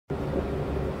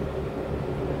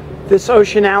This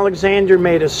Ocean Alexander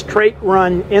made a straight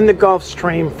run in the Gulf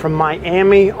Stream from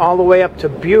Miami all the way up to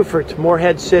Beaufort,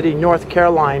 Morehead City, North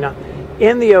Carolina,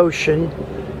 in the ocean,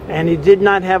 and he did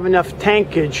not have enough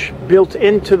tankage built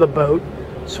into the boat,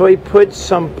 so he put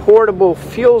some portable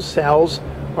fuel cells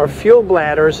or fuel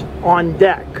bladders on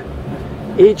deck.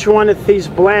 Each one of these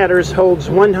bladders holds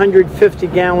 150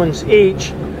 gallons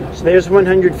each, so there's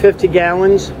 150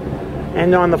 gallons,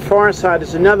 and on the far side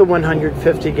is another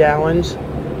 150 gallons.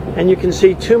 And you can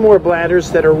see two more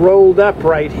bladders that are rolled up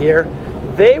right here.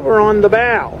 They were on the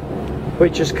bow,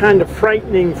 which is kind of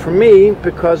frightening for me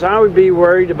because I would be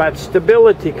worried about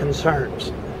stability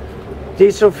concerns.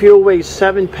 Diesel fuel weighs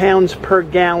 7 pounds per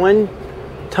gallon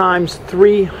times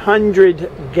 300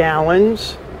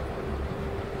 gallons.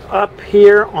 Up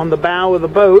here on the bow of the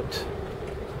boat,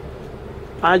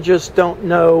 I just don't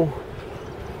know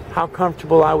how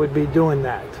comfortable I would be doing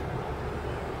that.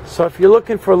 So if you're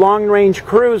looking for long-range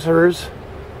cruisers,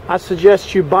 I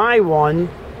suggest you buy one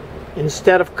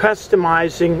instead of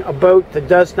customizing a boat that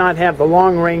does not have the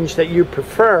long range that you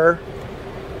prefer,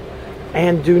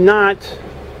 and do not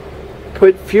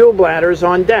put fuel bladders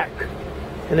on deck.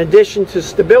 In addition to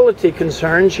stability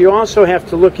concerns, you also have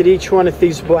to look at each one of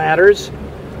these bladders.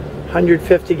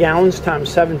 150 gallons times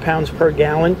 7 pounds per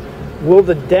gallon. Will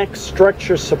the deck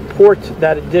structure support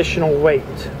that additional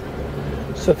weight?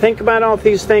 So think about all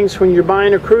these things when you're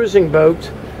buying a cruising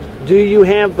boat. Do you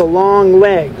have the long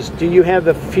legs? Do you have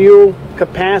the fuel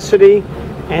capacity?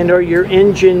 And are your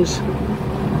engines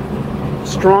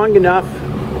strong enough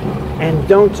and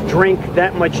don't drink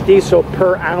that much diesel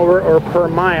per hour or per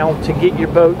mile to get your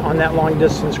boat on that long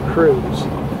distance cruise?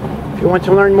 If you want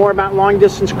to learn more about long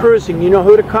distance cruising, you know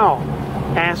who to call.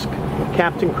 Ask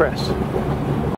Captain Chris.